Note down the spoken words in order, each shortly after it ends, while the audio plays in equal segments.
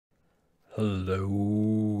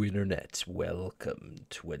Hello, Internet. Welcome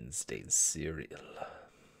to Wednesday's Serial.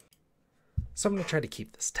 So I'm going to try to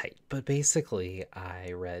keep this tight, but basically,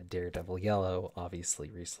 I read Daredevil Yellow. Obviously,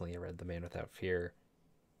 recently I read The Man Without Fear.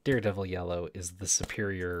 Daredevil Yellow is the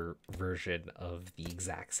superior version of the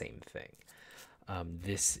exact same thing.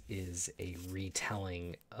 This is a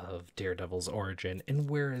retelling of Daredevil's origin, and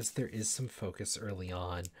whereas there is some focus early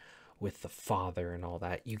on with the father and all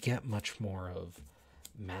that, you get much more of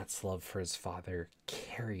Matt's love for his father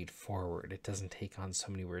carried forward. It doesn't take on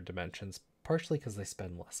so many weird dimensions, partially because they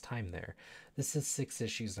spend less time there. This is 6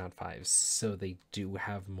 issues, not five, so they do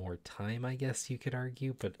have more time, I guess you could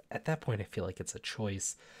argue, but at that point I feel like it's a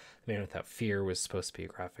choice. The Man Without Fear was supposed to be a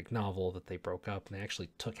graphic novel that they broke up, and they actually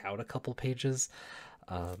took out a couple pages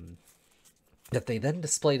that they then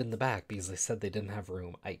displayed in the back because they said they didn't have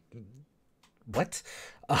room. What?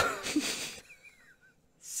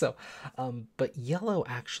 So, but Yellow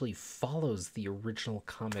actually follows the original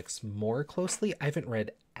comics more closely. I haven't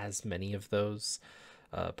read as many of those,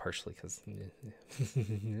 partially because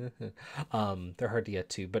they're hard to get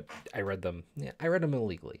to. But I read them. Yeah, I read them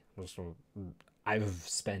illegally. I've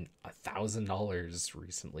spent $1,000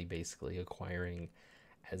 recently, basically acquiring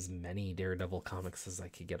as many Daredevil comics as I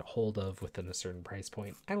could get a hold of within a certain price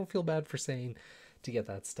point. I don't feel bad for saying to get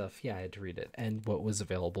that stuff. Yeah, I had to read it, and what was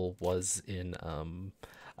available was in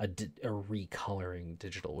a recoloring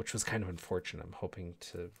digital, which was kind of unfortunate. I'm hoping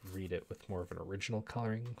to read it with more of an original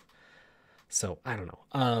coloring. So I don't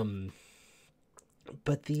know.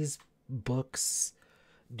 But these books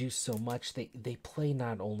do so much. They play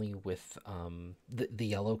not only with the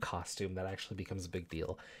yellow costume that actually becomes a big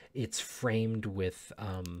deal. It's framed with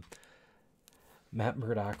Matt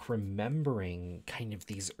Murdock remembering kind of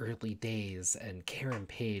these early days, and Karen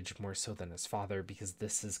Page more so than his father, because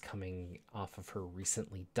this is coming off of her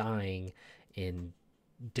recently dying in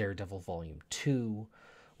Daredevil Volume 2,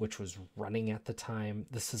 which was running at the time.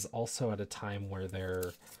 This is also at a time where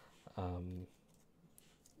they're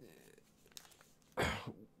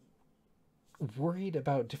worried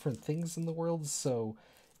about different things in the world. So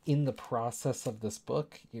in the process of this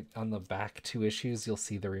book, on the back 2 issues, you'll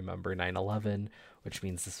see the Remember 9/11, which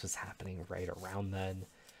means this was happening right around then.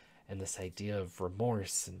 And this idea of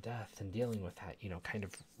remorse and death and dealing with that, kind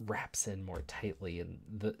of wraps in more tightly. And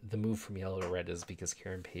the move from yellow to red is because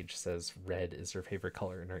Karen Page says red is her favorite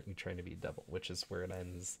color, and aren't you trying to be a devil, which is where it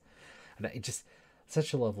ends. And it just,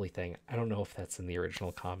 such a lovely thing. I don't know if that's in the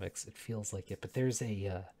original comics. It feels like it, but there's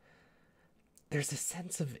a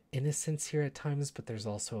sense of innocence here at times, but there's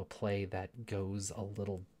also a play that goes a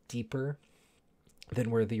little deeper than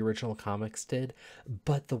where the original comics did.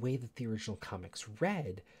 But the way that the original comics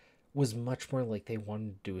read was much more like they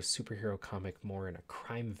wanted to do a superhero comic more in a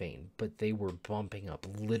crime vein, but they were bumping up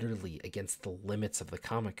literally against the limits of the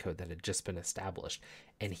comic code that had just been established.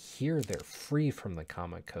 And here they're free from the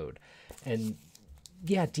comic code. And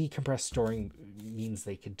yeah, decompressed storing means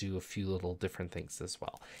they could do a few little different things as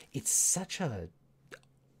well. It's such a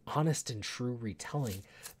honest and true retelling,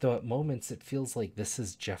 though at moments it feels like this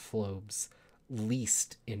is Jeff Loeb's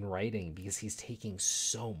least in writing, because he's taking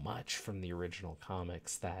so much from the original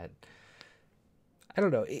comics that I don't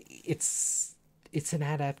know. It's an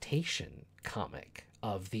adaptation comic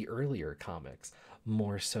of the earlier comics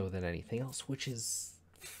more so than anything else, which is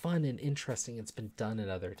fun and interesting. It's been done at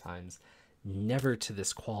other times, never to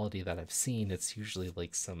this quality that I've seen. It's usually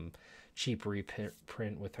like some cheap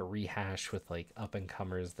reprint with a rehash with like up and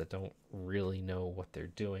comers that don't really know what they're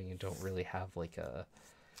doing and don't really have like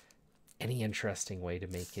any interesting way to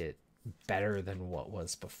make it better than what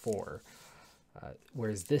was before.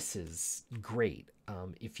 Whereas this is great.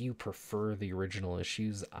 If you prefer the original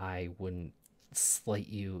issues, I wouldn't slight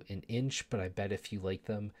you an inch, but I bet if you like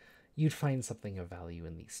them, you'd find something of value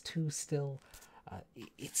in these two still.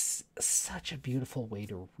 It's such a beautiful way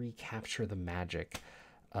to recapture the magic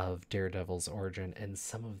of Daredevil's origin and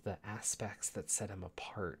some of the aspects that set him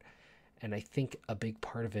apart. And I think a big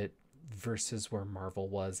part of it versus where Marvel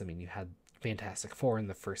was, I mean, you had Fantastic Four in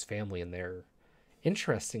the first family, and they're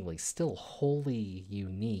interestingly still wholly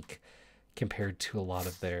unique compared to a lot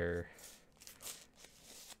of their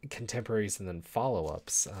contemporaries and then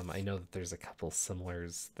follow-ups. I know that there's a couple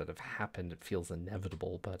similars that have happened. It feels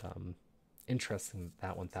inevitable, but interesting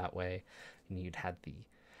that went that way. And you'd had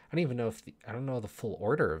I don't know the full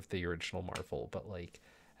order of the original Marvel, but like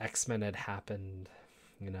X-Men had happened,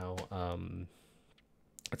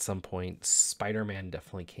 at some point. Spider-Man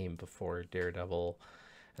definitely came before Daredevil,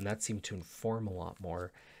 and that seemed to inform a lot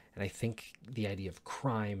more. And I think the idea of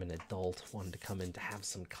crime and adult wanted to come in to have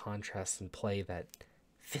some contrast and play that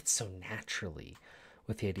fits so naturally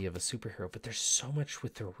with the idea of a superhero, but there's so much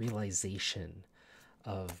with the realization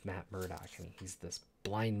of Matt Murdock. I mean, he's this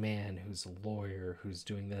blind man who's a lawyer who's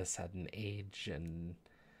doing this at an age and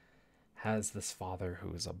has this father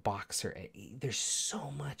who's a boxer. There's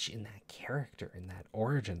so much in that character, in that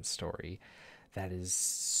origin story, that is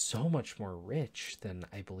so much more rich than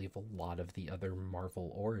I believe a lot of the other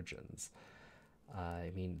Marvel origins.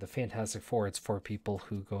 I mean, the Fantastic Four, it's four people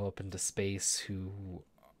who go up into space who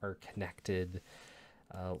are connected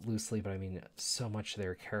loosely, but I mean, so much of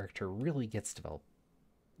their character really gets developed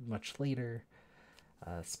much later.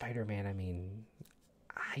 Spider Man, I mean,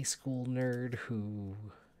 high school nerd who,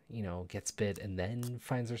 gets bit and then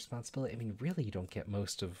finds responsibility. I mean, really, you don't get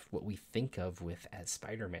most of what we think of with as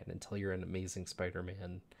Spider Man until you're in Amazing Spider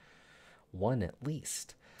Man 1 at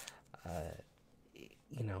least.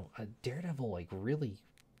 Daredevil, like, really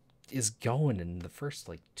is going, and the first,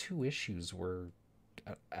 like, two issues were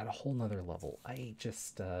at a whole nother level.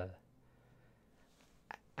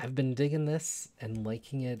 I've been digging this and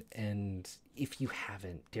liking it, and if you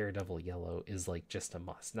haven't, Daredevil Yellow is like just a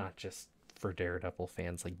must, not just for Daredevil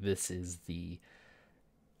fans. Like, this is the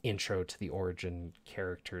intro to the origin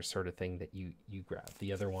character sort of thing that you grab.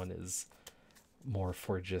 The other one is more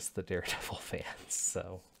for just the Daredevil fans.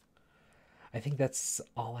 So I think that's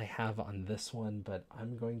all I have on this one, but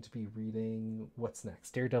I'm going to be reading what's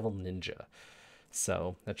next, Daredevil Ninja.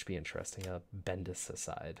 So that should be interesting. Bendis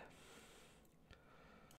aside.